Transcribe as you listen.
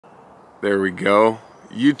There we go.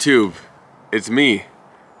 YouTube, it's me.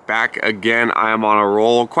 Back again. I am on a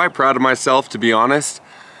roll. Quite proud of myself, to be honest.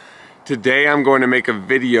 Today I'm going to make a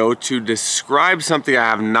video to describe something I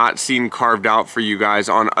have not seen carved out for you guys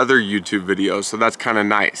on other YouTube videos, so that's kind of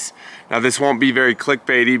nice. Now this won't be very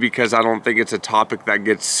clickbaity because I don't think it's a topic that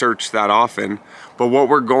gets searched that often, but what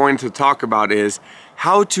we're going to talk about is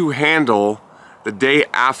how to handle the day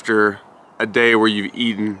after a day where you've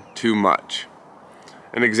eaten too much.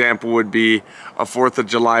 An example would be a 4th of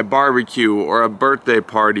July barbecue or a birthday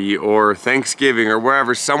party or Thanksgiving or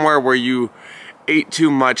wherever, somewhere where you ate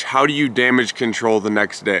too much. How do you damage control the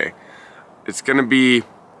next day? It's gonna be,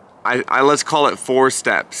 let's call it 4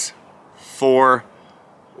 steps, 4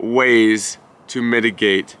 ways to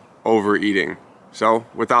mitigate overeating. So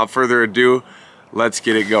without further ado, let's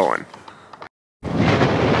get it going.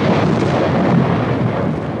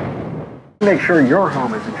 Make sure your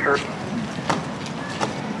home is insured.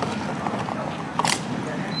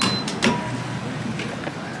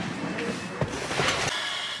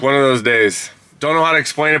 One of those days. Don't know how to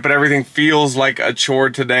explain it, but everything feels like a chore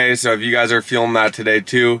today. So if you guys are feeling that today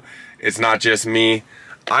too, it's not just me.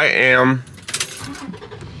 I am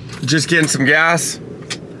just getting some gas.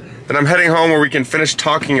 Then I'm heading home where we can finish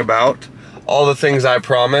talking about all the things I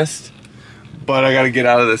promised. But I gotta get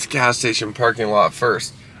out of this gas station parking lot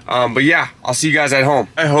first. But yeah, I'll see you guys at home.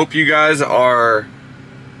 I hope you guys are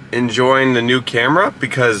enjoying the new camera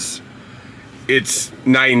because it's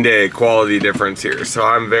night and day quality difference here. So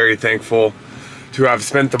I'm very thankful to have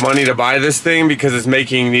spent the money to buy this thing because it's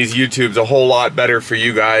making these YouTubes a whole lot better for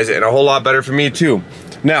you guys and a whole lot better for me too.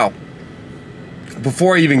 Now,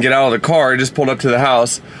 before I even get out of the car, I just pulled up to the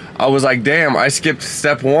house. I was like, damn, I skipped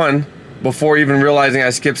step 1 before even realizing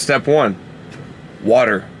I skipped step 1.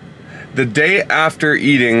 Water. The day after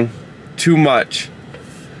eating too much,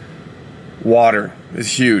 water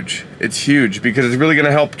is huge. It's huge because it's really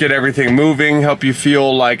gonna help get everything moving, help you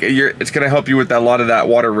feel like it's gonna help you with a lot of that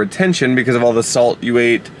water retention because of all the salt you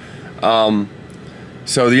ate.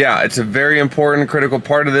 So yeah, it's a very important, critical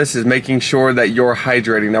part of this is making sure that you're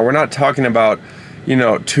hydrating. Now we're not talking about,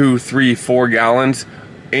 2, 3, 4 gallons.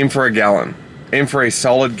 Aim for a gallon. Aim for a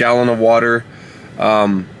solid gallon of water.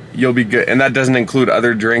 You'll be good, and that doesn't include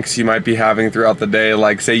other drinks you might be having throughout the day,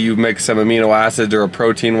 like say you mix some amino acids or a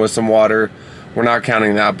protein with some water. We're not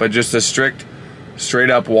counting that, but just a straight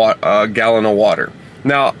up gallon of water.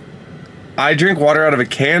 Now, I drink water out of a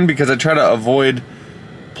can because I try to avoid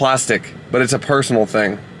plastic, but it's a personal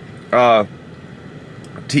thing. To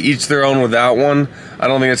each their own with that one. I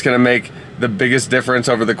don't think it's gonna make the biggest difference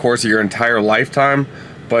over the course of your entire lifetime,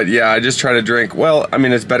 but yeah, I just try to drink, well, I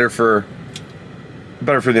mean, it's better for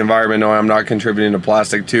the environment. No, I'm not contributing to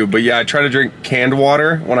plastic too, but yeah, I try to drink canned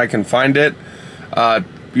water when I can find it.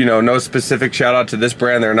 No specific shout out to this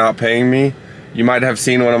brand, they're not paying me. You might have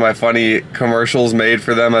seen one of my funny commercials made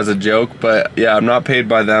for them as a joke, but yeah, I'm not paid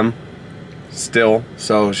by them still,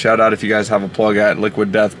 so shout out if you guys have a plug at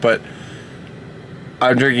Liquid Death. But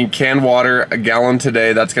I'm drinking canned water, a gallon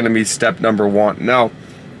today. That's gonna be step number 1. Now,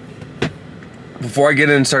 before I get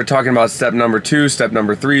in and start talking about step number 2, step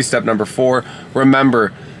number 3, step number 4,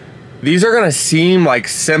 remember, these are gonna seem like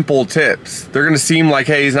simple tips. They're gonna seem like,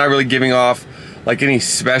 hey, he's not really giving off like any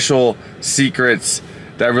special secrets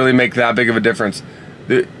that really make that big of a difference.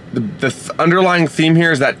 The underlying theme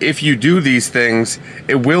here is that if you do these things,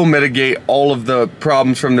 it will mitigate all of the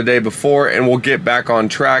problems from the day before and we'll get back on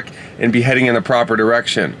track and be heading in the proper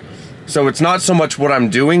direction. So it's not so much what I'm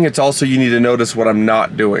doing, it's also you need to notice what I'm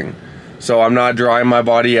not doing. So I'm not drying my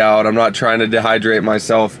body out, I'm not trying to dehydrate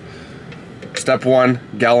myself. Step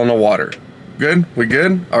 1, gallon of water. Good? We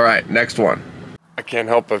good? All right, next one. I can't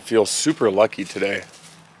help but feel super lucky today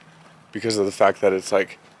because of the fact that it's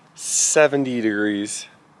like 70 degrees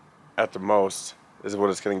at the most is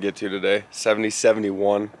what it's gonna get to today. 70,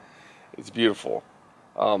 71, it's beautiful.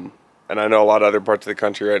 And I know a lot of other parts of the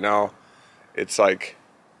country right now, it's like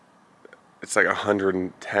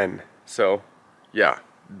 110. So yeah,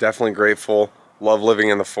 definitely grateful. Love living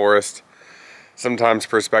in the forest. Sometimes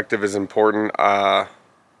perspective is important,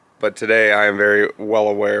 but today I am very well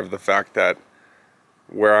aware of the fact that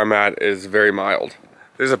where I'm at is very mild.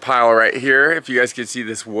 There's a pile right here, if you guys can see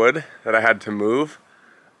this wood that I had to move.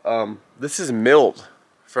 This is milled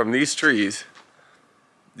from these trees.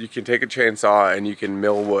 You can take a chainsaw and you can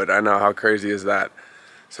mill wood. I know, how crazy is that?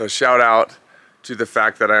 So shout out to the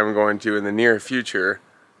fact that I'm going to, in the near future,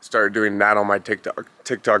 start doing that on my TikTok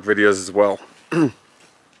videos as well.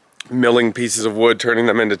 Milling pieces of wood, turning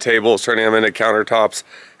them into tables, turning them into countertops,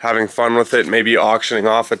 having fun with it, maybe auctioning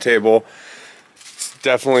off a table.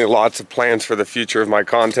 Definitely lots of plans for the future of my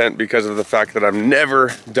content because of the fact that I'm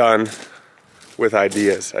never done with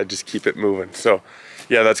ideas. I just keep it moving. So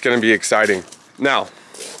yeah, that's gonna be exciting. Now,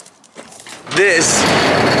 this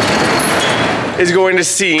is going to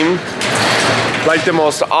seem like the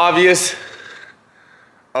most obvious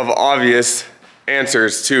of obvious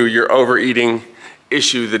answers to your overeating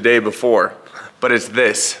issue the day before, but it's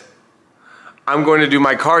this. I'm going to do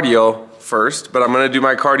my cardio first, but I'm going to do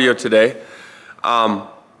my cardio today.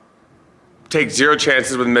 Take zero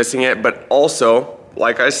chances with missing it, but also,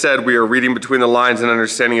 like I said, we are reading between the lines and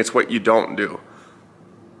understanding it's what you don't do.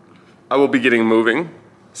 I will be getting moving,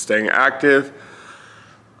 staying active.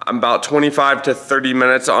 I'm about 25 to 30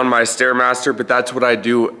 minutes on my Stairmaster, but that's what I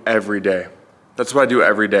do every day. That's what I do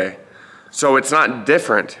every day. So it's not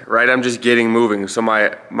different, right? I'm just getting moving. So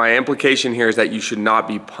my implication here is that you should not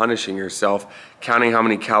be punishing yourself, counting how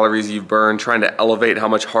many calories you've burned, trying to elevate how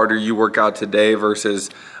much harder you work out today versus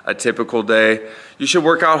a typical day. You should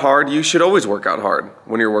work out hard. You should always work out hard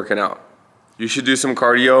when you're working out. You should do some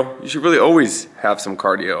cardio. You should really always have some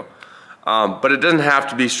cardio. But it doesn't have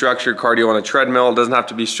to be structured cardio on a treadmill. It doesn't have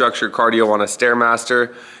to be structured cardio on a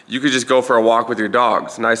Stairmaster. You could just go for a walk with your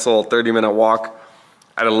dogs. Nice little 30-minute walk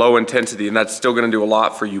at a low intensity, and that's still gonna do a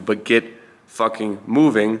lot for you, but get fucking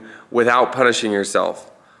moving without punishing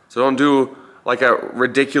yourself. So don't do like a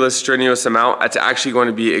ridiculous strenuous amount. That's actually going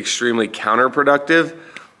to be extremely counterproductive,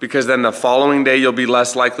 because then the following day you'll be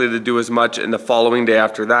less likely to do as much, and the following day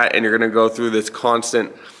after that, and you're gonna go through this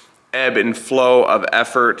constant ebb and flow of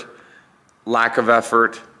effort, lack of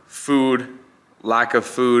effort, food, lack of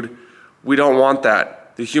food. We don't want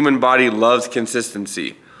that. The human body loves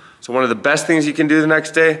consistency. So one of the best things you can do the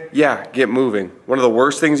next day, yeah, get moving. One of the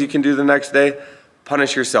worst things you can do the next day,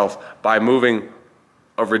 punish yourself by moving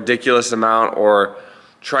a ridiculous amount or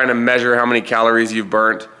trying to measure how many calories you've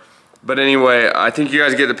burnt. But anyway, I think you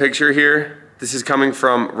guys get the picture here. This is coming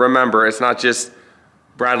from, remember, it's not just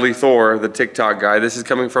Bradley Thor, the TikTok guy. This is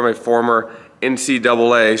coming from a former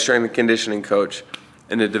NCAA strength and conditioning coach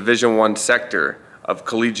in the Division I sector of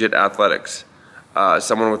collegiate athletics.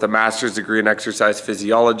 Someone with a master's degree in exercise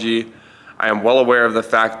physiology. I am well aware of the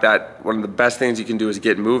fact that one of the best things you can do is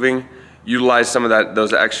get moving, utilize some of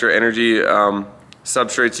those extra energy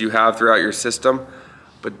substrates you have throughout your system,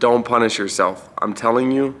 but don't punish yourself. I'm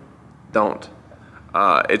telling you, don't.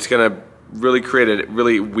 It's gonna really create a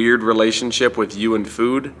really weird relationship with you and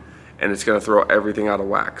food, and it's gonna throw everything out of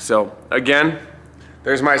whack. So again,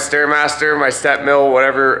 there's my Stairmaster, my step mill,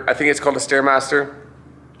 whatever, I think it's called a Stairmaster.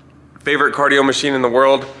 Favorite cardio machine in the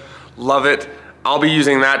world, love it. I'll be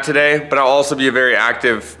using that today, but it'll also be a very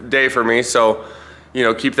active day for me, so you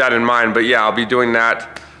know, keep that in mind. But yeah, I'll be doing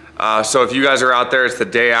that. So if you guys are out there, it's the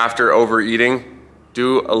day after overeating,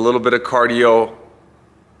 do a little bit of cardio.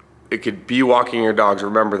 It could be walking your dogs,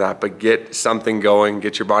 remember that, but get something going,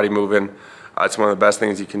 get your body moving. It's one of the best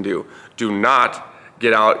things you can do. Do not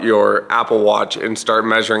get out your Apple Watch and start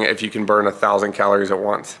measuring if you can burn 1,000 calories at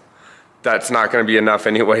once. That's not gonna be enough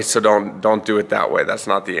anyway, so don't do it that way. That's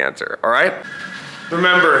not the answer, all right?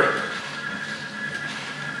 Remember,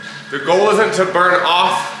 the goal isn't to burn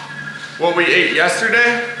off what we ate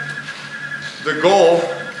yesterday. The goal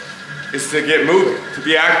is to get moving, to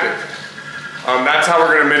be active. That's how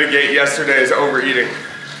we're gonna mitigate yesterday's overeating.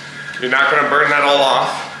 You're not gonna burn that all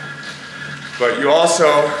off, but you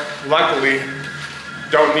also, luckily,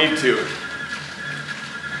 don't need to.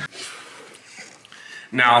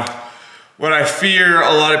 Now, what I fear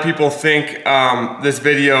a lot of people think this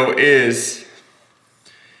video is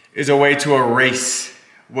a way to erase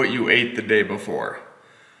what you ate the day before.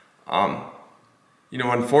 You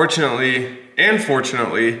know, unfortunately and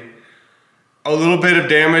fortunately, a little bit of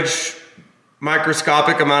damage,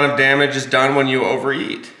 microscopic amount of damage is done when you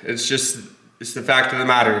overeat. It's the fact of the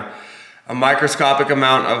matter. A microscopic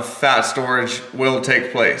amount of fat storage will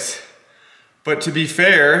take place. But to be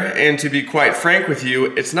fair and to be quite frank with you,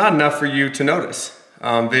 it's not enough for you to notice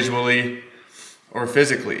visually or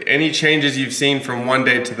physically. Any changes you've seen from one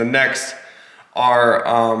day to the next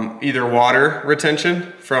are either water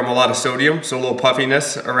retention from a lot of sodium, so a little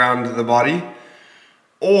puffiness around the body,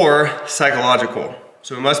 or psychological.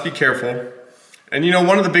 So we must be careful. And you know,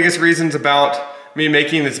 one of the biggest reasons about me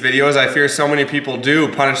making this video is I fear so many people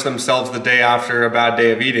do punish themselves the day after a bad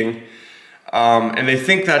day of eating. And they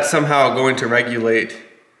think that's somehow going to regulate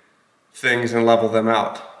things and level them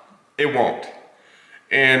out. It won't.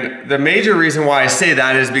 And the major reason why I say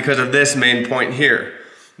that is because of this main point here.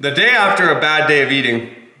 The day after a bad day of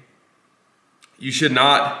eating, you should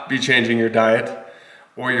not be changing your diet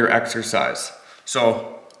or your exercise.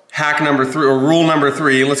 So hack number 3, or rule number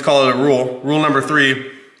 3, let's call it a rule. Rule number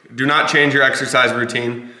 3, do not change your exercise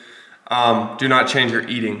routine. Do not change your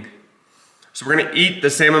eating. So we're gonna eat the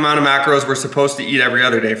same amount of macros we're supposed to eat every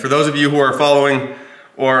other day. For those of you who are following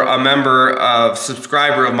or a member of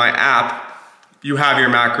subscriber of my app, you have your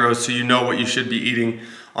macros so you know what you should be eating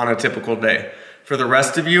on a typical day. For the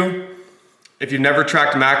rest of you, if you've never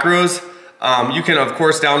tracked macros, you can of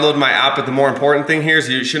course download my app, but the more important thing here is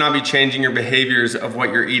you should not be changing your behaviors of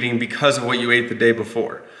what you're eating because of what you ate the day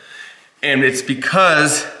before. And it's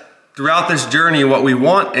because throughout this journey, what we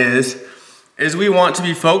want is we want to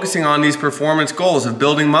be focusing on these performance goals of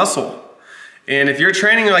building muscle. And if you're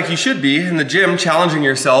training like you should be in the gym, challenging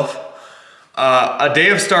yourself, a day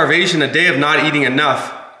of starvation, a day of not eating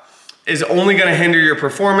enough is only gonna hinder your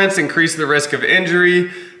performance, increase the risk of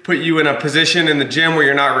injury, put you in a position in the gym where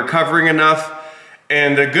you're not recovering enough.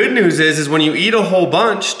 And the good news is when you eat a whole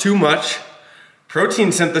bunch, too much,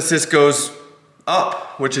 protein synthesis goes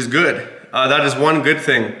up, which is good. That is one good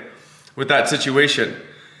thing with that situation.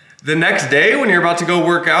 The next day when you're about to go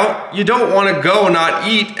work out, you don't want to go not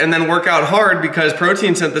eat and then work out hard, because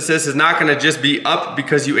protein synthesis is not going to just be up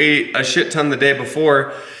because you ate a shit ton the day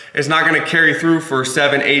before. It's not going to carry through for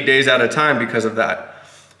 7-8 days at a time because of that.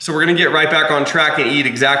 So we're going to get right back on track and eat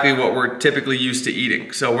exactly what we're typically used to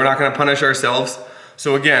eating. So we're not going to punish ourselves.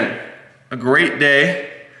 So again, a great day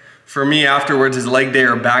for me afterwards is leg day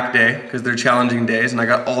or back day, because they're challenging days and I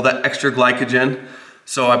got all that extra glycogen.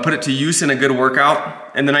 So I put it to use in a good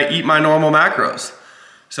workout, and then I eat my normal macros.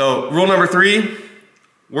 So rule number 3,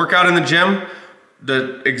 work out in the gym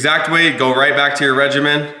the exact way, go right back to your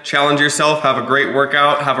regimen, challenge yourself, have a great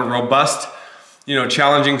workout, have a robust,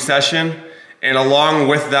 challenging session. And along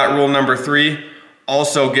with that rule number 3,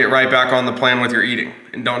 also get right back on the plan with your eating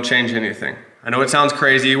and don't change anything. I know it sounds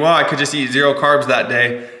crazy. Well, I could just eat 0 carbs that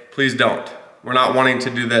day. Please don't. We're not wanting to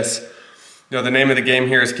do this. The name of the game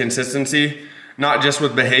here is consistency. Not just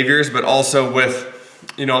with behaviors, but also with,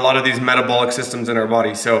 a lot of these metabolic systems in our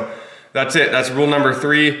body. So that's it. That's rule number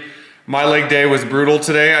 3. My leg day was brutal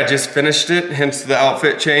today. I just finished it, hence the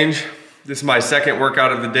outfit change. This is my second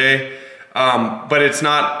workout of the day, but it's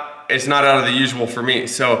not out of the usual for me.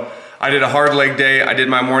 So I did a hard leg day. I did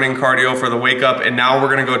my morning cardio for the wake up, and now we're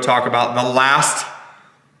gonna go talk about the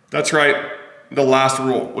last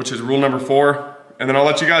rule, which is rule number 4, and then I'll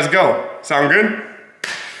let you guys go. Sound good?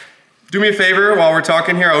 Do me a favor while we're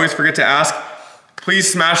talking here, I always forget to ask,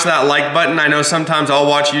 please smash that like button. I know sometimes I'll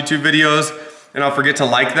watch YouTube videos and I'll forget to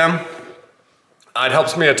like them. It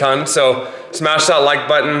helps me a ton, so smash that like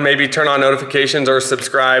button, maybe turn on notifications or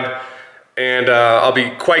subscribe, and I'll be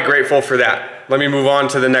quite grateful for that. Let me move on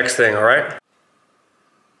to the next thing, all right?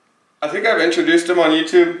 I think I've introduced him on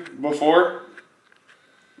YouTube before,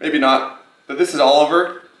 maybe not, but this is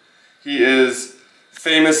Oliver. He is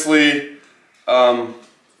famously,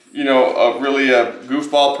 really a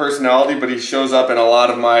goofball personality, but he shows up in a lot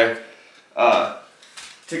of my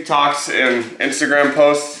TikToks and Instagram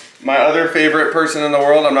posts. My other favorite person in the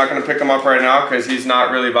world, I'm not gonna pick him up right now because he's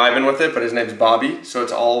not really vibing with it, but his name's Bobby, so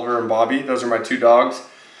it's Oliver and Bobby. Those are my 2 dogs.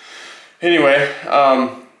 Anyway,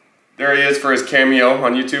 there he is for his cameo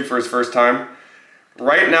on YouTube for his first time.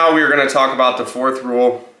 Right now we are gonna talk about the 4th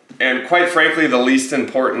rule, and quite frankly the least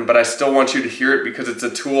important, but I still want you to hear it because it's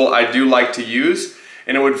a tool I do like to use,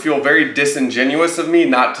 and it would feel very disingenuous of me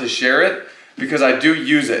not to share it because I do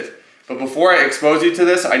use it. But before I expose you to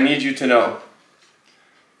this, I need you to know,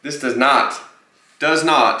 this does not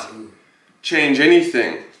change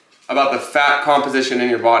anything about the fat composition in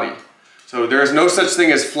your body. So there is no such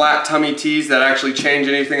thing as flat tummy teas that actually change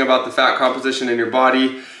anything about the fat composition in your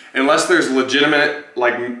body, unless there's legitimate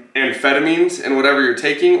like amphetamines in whatever you're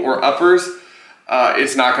taking or uppers.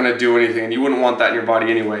 It's not gonna do anything, and you wouldn't want that in your body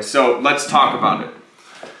anyway. So let's talk about it.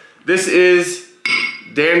 This is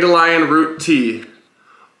dandelion root tea.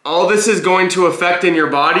 All this is going to affect in your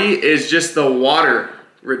body is just the water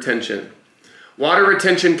retention. Water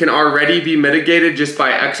retention can already be mitigated just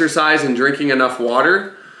by exercise and drinking enough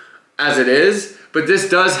water as it is, but this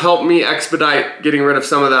does help me expedite getting rid of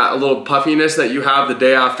some of that little puffiness that you have the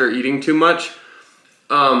day after eating too much.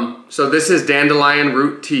 So this is dandelion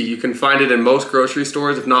root tea. You can find it in most grocery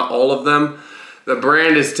stores, if not all of them. The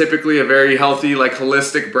brand is typically a very healthy, like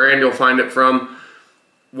holistic brand you'll find it from.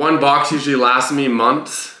 1 box usually lasts me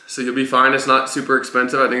months, so you'll be fine. It's not super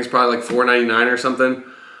expensive. I think it's probably like $4.99 or something.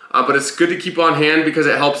 But it's good to keep on hand because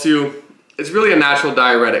it helps you. It's really a natural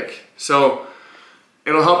diuretic. So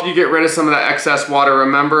it'll help you get rid of some of that excess water.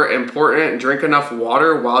 Remember, important, drink enough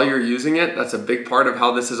water while you're using it. That's a big part of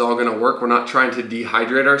how this is all gonna work. We're not trying to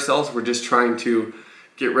dehydrate ourselves. We're just trying to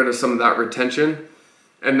get rid of some of that retention.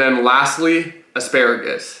 And then lastly,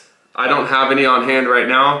 asparagus. I don't have any on hand right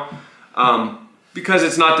now. because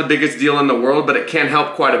it's not the biggest deal in the world, but it can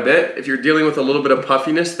help quite a bit. If you're dealing with a little bit of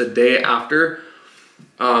puffiness the day after,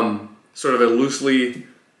 sort of a loosely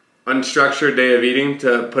unstructured day of eating,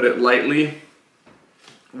 to put it lightly,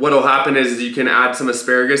 what'll happen is you can add some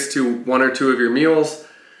asparagus to 1 or 2 of your meals,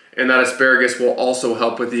 and that asparagus will also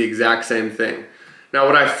help with the exact same thing. Now,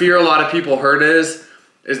 what I fear a lot of people heard is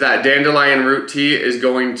that dandelion root tea is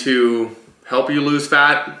going to help you lose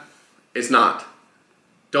fat. It's not.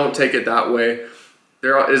 Don't take it that way.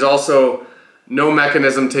 There is also no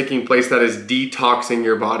mechanism taking place that is detoxing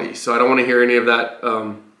your body. So I don't want to hear any of that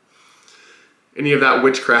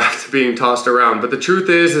witchcraft being tossed around. But the truth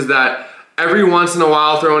is that every once in a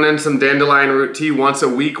while throwing in some dandelion root tea once a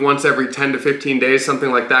week, once every 10 to 15 days, something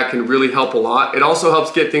like that can really help a lot. It also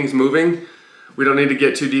helps get things moving. We don't need to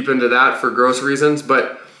get too deep into that for gross reasons,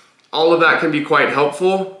 but all of that can be quite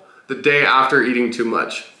helpful the day after eating too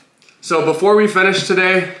much. So before we finish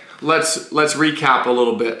today, let's recap a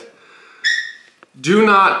little bit. Do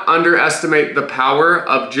not underestimate the power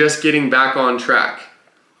of just getting back on track.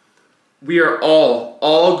 We are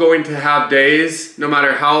all going to have days, no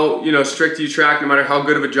matter how strict you track, no matter how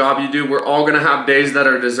good of a job you do, we're all going to have days that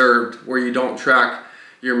are deserved where you don't track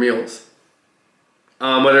your meals.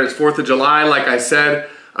 Whether it's 4th of July, like I said,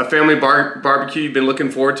 a family barbecue you've been looking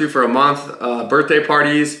forward to for a month, birthday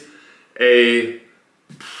parties,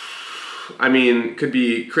 could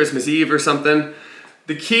be Christmas Eve or something.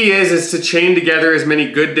 The key is to chain together as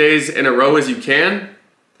many good days in a row as you can,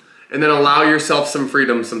 and then allow yourself some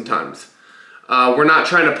freedom sometimes. We're not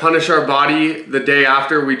trying to punish our body the day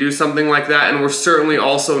after we do something like that, and we're certainly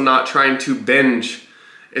also not trying to binge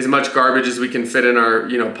as much garbage as we can fit in our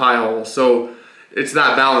pie hole. So it's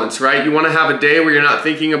that balance, right? You want to have a day where you're not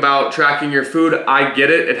thinking about tracking your food. I get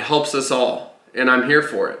it. It helps us all, and I'm here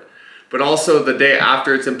for it. But also the day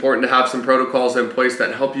after, it's important to have some protocols in place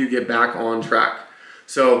that help you get back on track.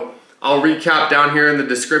 So I'll recap down here in the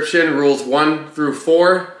description, rules 1 through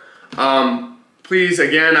 4. Please,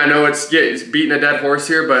 again, I know it's beating a dead horse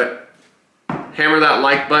here, but hammer that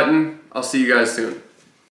like button. I'll see you guys soon.